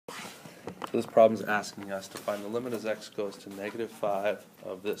This problem is asking us to find the limit as x goes to -5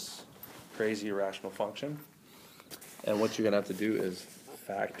 of this crazy irrational function. And what you're going to have to do is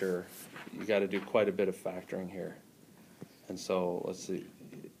factor. You got to do quite a bit of factoring here. And so let's see.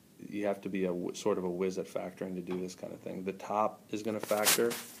 You have to be sort of a whiz at factoring to do this kind of thing. The top is going to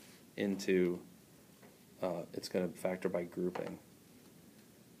factor into, it's going to factor by grouping.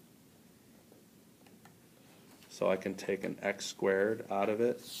 So I can take an x squared out of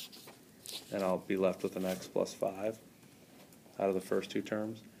it, and I'll be left with an x plus 5 out of the first two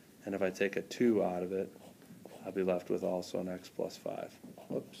terms. And if I take a 2 out of it, I'll be left with also an x plus 5.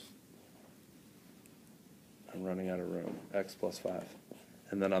 Whoops. I'm running out of room. X plus 5.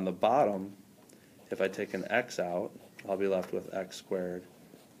 And then on the bottom, if I take an x out, I'll be left with x squared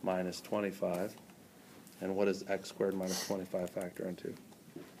minus 25. And what does x squared minus 25 factor into?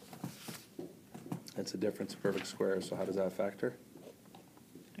 It's a difference of perfect squares, so how does that factor?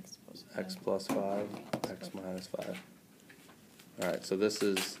 X plus 5, x minus 5. Alright, so this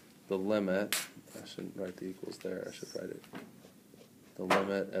is the limit. I shouldn't write the equals there, I should write it. The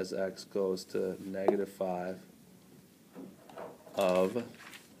limit as x goes to -5 of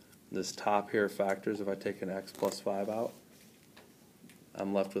this top here factors. If I take an x plus 5 out,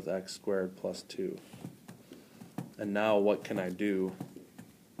 I'm left with x squared plus 2. And now what can I do?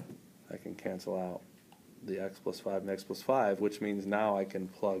 I can cancel out the x plus 5 and x plus 5, which means now I can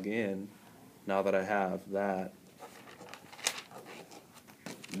plug in, now that I have that,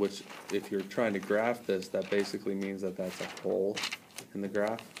 which if you're trying to graph this, that basically means that that's a hole in the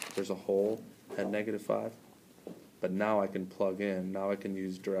graph. There's a hole at -5. But now I can plug in, now I can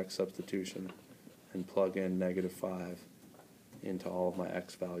use direct substitution and plug in -5 into all of my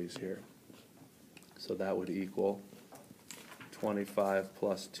x values here. So that would equal 25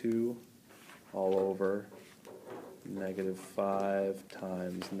 plus 2 all over -5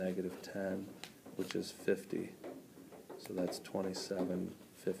 times -10, which is 50. So that's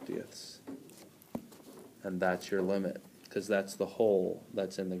 27/50ths. And that's your limit, because that's the hole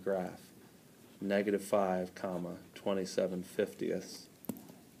that's in the graph. -5, 27/50ths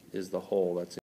is the hole that's